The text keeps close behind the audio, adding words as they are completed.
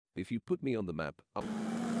If you put me on the map, I'll...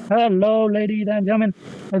 Hello, ladies and gentlemen.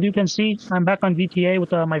 As you can see, I'm back on GTA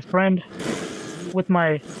with my friend, with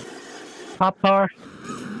my pop car.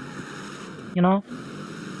 You know,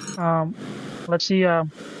 um, let's see.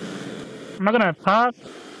 I'm not gonna talk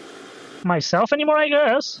myself anymore, I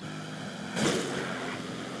guess.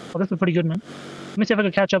 Oh, this is pretty good, man. Let me see if I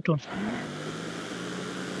can catch up to him.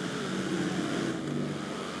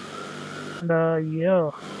 And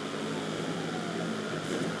yeah.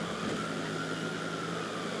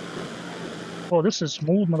 Oh, this is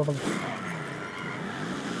smooth, motherfucker.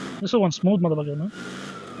 This is one smooth motherfucker, man.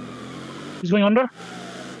 He's going under.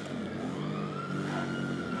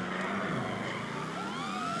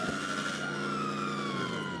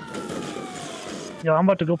 Yo, I'm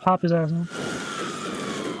about to go pop his ass, man.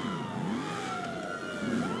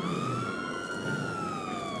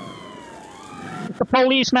 It's the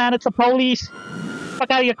police, man. It's the police.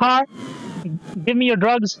 Fuck out of your car. Give me your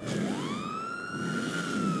drugs.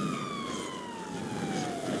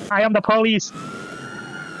 I am the police.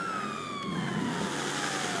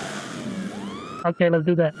 Okay, let's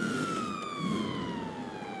do that.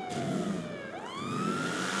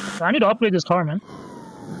 I need to upgrade this car, man.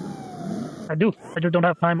 I do. I just don't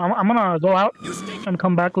have time. I'm gonna go out and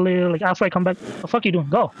come back later. Like after I come back. What the fuck you doing?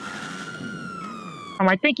 Go.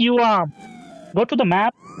 I think you go to the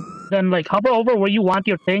map, then like hover over where you want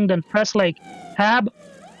your thing, then press like tab,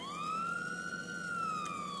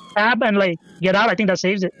 and like get out. I think that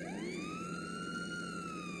saves it.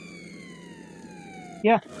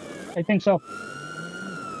 Yeah, I think so.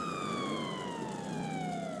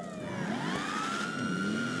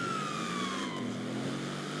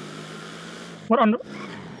 What on?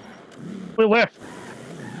 Wait, where?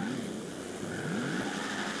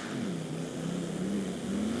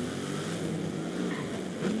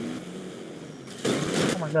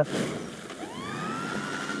 Oh my god.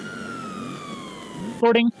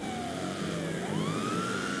 Loading.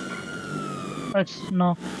 Let's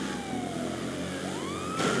no.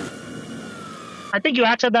 I think you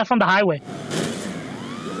access that from the highway.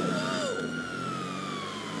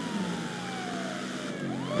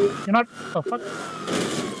 You're not. Oh fuck.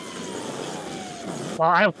 Wow,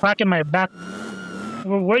 I have crack in my back.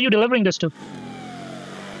 Where are you delivering this to?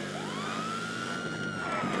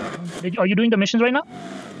 Are you doing the missions right now?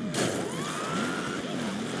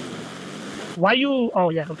 Why you? Oh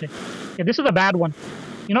yeah, okay. Yeah, this is a bad one.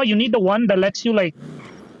 You know, you need the one that lets you like.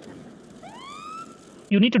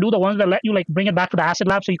 You need to do the ones that let you like bring it back to the acid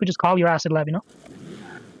lab, so you could just call your acid lab. You know.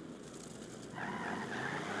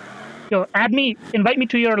 Yo, add me, invite me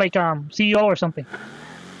to your like CEO or something.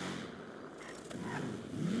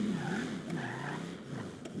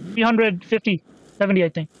 350, 70, I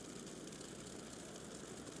think.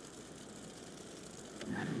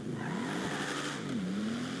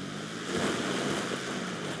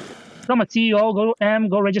 Become a CEO, go to M,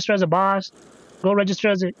 go register as a boss, go register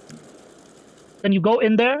as a. Then you go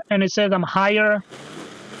in there and it says I'm hire.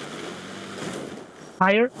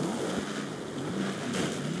 Hire.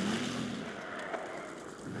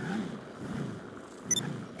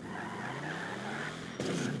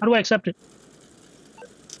 How do I accept it?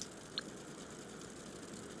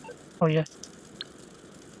 Oh yeah.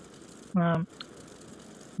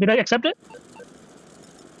 Did I accept it?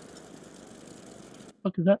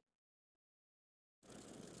 What is that?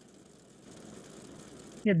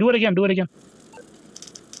 Yeah, do it again. Do it again.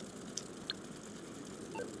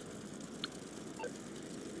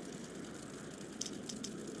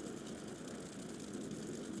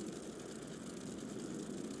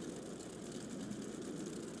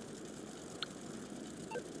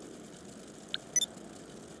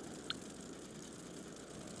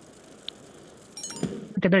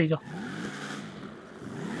 Okay, there you go.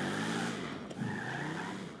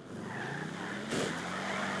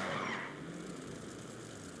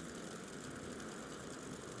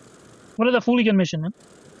 What is the Fooligan mission, man?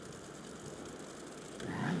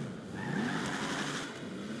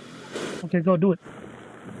 Okay, go do it.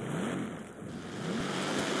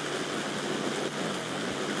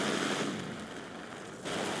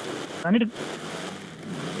 I need to.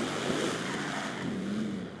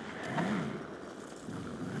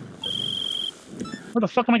 What the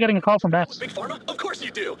fuck am I getting a call from that? Big Pharma? Of course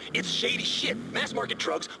you do. It's shady shit. Mass market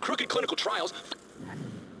drugs, crooked clinical trials.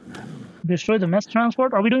 Destroy the mess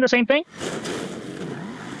transport? Are we doing the same thing?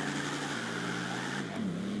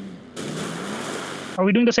 Are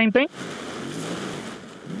we doing the same thing?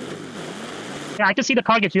 Yeah, I can see the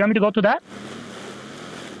targets. You want me to go to that?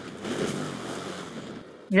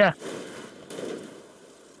 Yeah.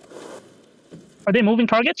 Are they moving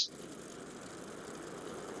targets?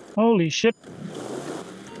 Holy shit.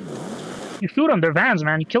 You shoot them, they're vans,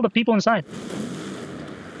 man. You kill the people inside.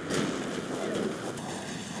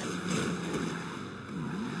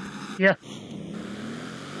 Yeah.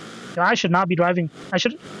 Yeah, I should not be driving. I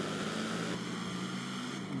should...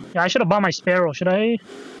 Yeah, I should have bought my Sparrow. Should I?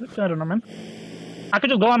 I don't know, man. I could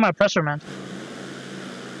just go on my oppressor, man.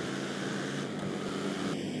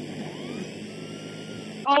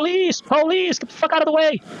 Police! Police! Get the fuck out of the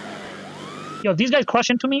way! Yo, if these guys crush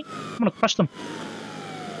into me, I'm gonna crush them.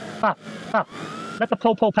 Stop. Stop. Let the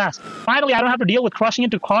po-po pass. Finally, I don't have to deal with crushing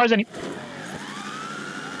into cars any...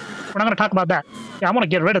 We're not gonna talk about that. Yeah, I wanna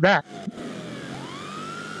get rid of that.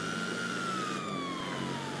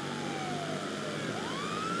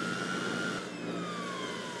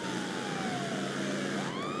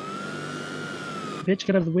 Bitch,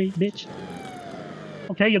 get out of the way, bitch.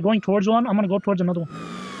 Okay, you're going towards one. I'm gonna go towards another one.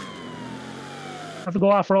 I have to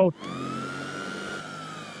go off-road.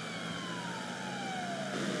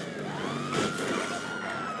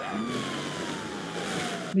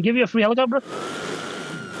 They give you a free helicopter?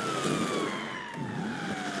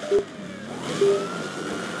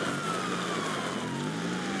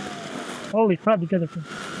 Holy crap, you guys are fun.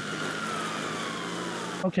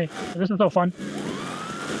 Okay, this is so fun.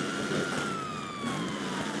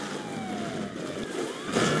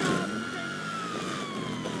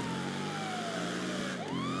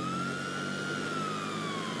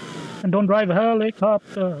 And don't drive a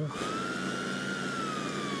helicopter.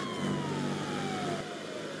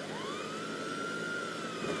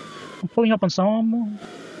 I'm pulling up on someone.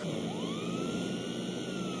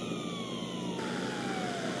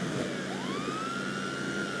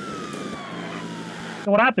 So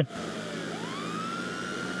what happened?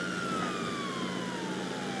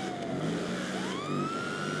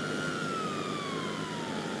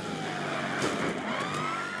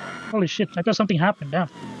 Holy shit, I thought something happened, damn.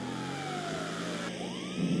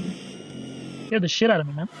 Scared the shit out of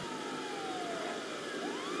me, man.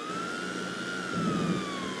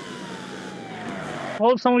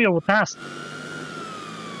 Hold some of your past.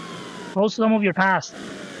 Hold some of your past.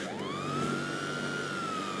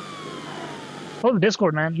 Hold the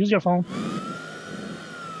Discord, man. Use your phone.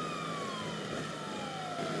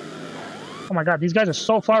 Oh my god, these guys are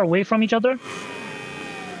so far away from each other.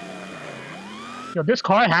 Yo, this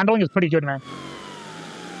car handling is pretty good, man.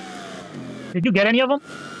 Did you get any of them?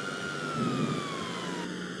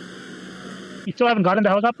 You still haven't gotten the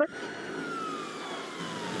helicopter?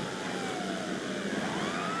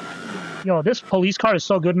 Yo, this police car is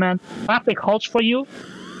so good, man. I have to coach for you.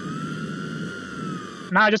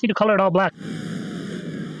 Now I just need to color it all black.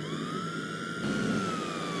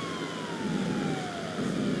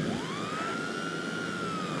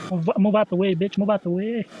 Move out the way, bitch. Move out the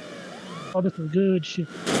way. Oh, this is good shit.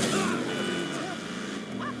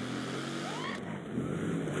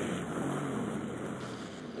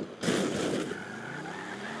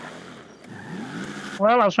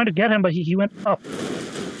 Well, I was trying to get him, but he went up.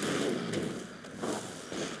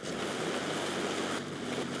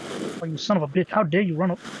 Oh, you son of a bitch. How dare you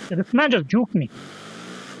run up? Yeah, this man just juked me.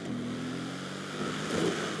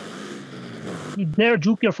 You dare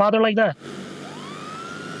juke your father like that?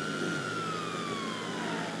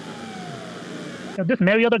 Yeah, this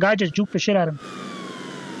Merriother guy just juked the shit out of him.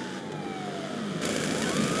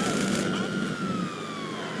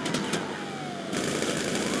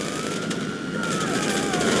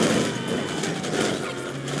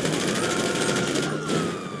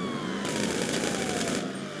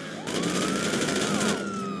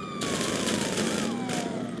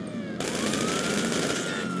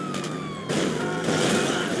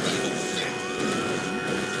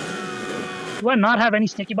 Do I not have any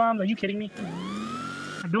sticky bombs? Are you kidding me?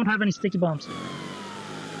 I don't have any sticky bombs.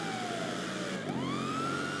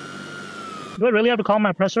 Do I really have to call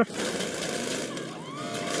my oppressor?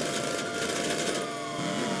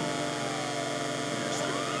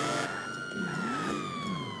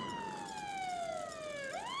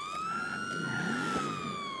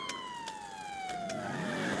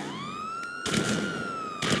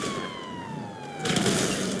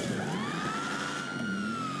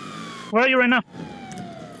 Where are you right now?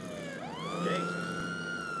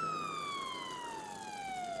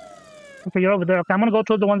 Okay, you're over there. Okay, I'm gonna go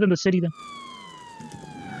towards the ones in the city then.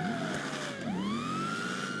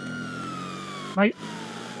 I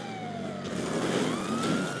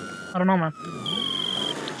don't know, man.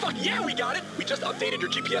 Fuck yeah, we got it! We just updated your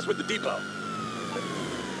GPS with the depot.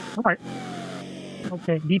 Alright.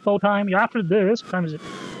 Okay, depot time. You're after this. What time is it?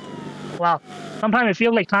 Wow. Sometimes I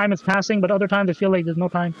feel like time is passing, but other times I feel like there's no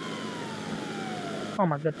time. Oh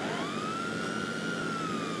my god.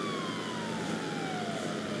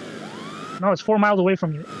 No, it's 4 miles away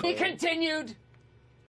from you. You can continued.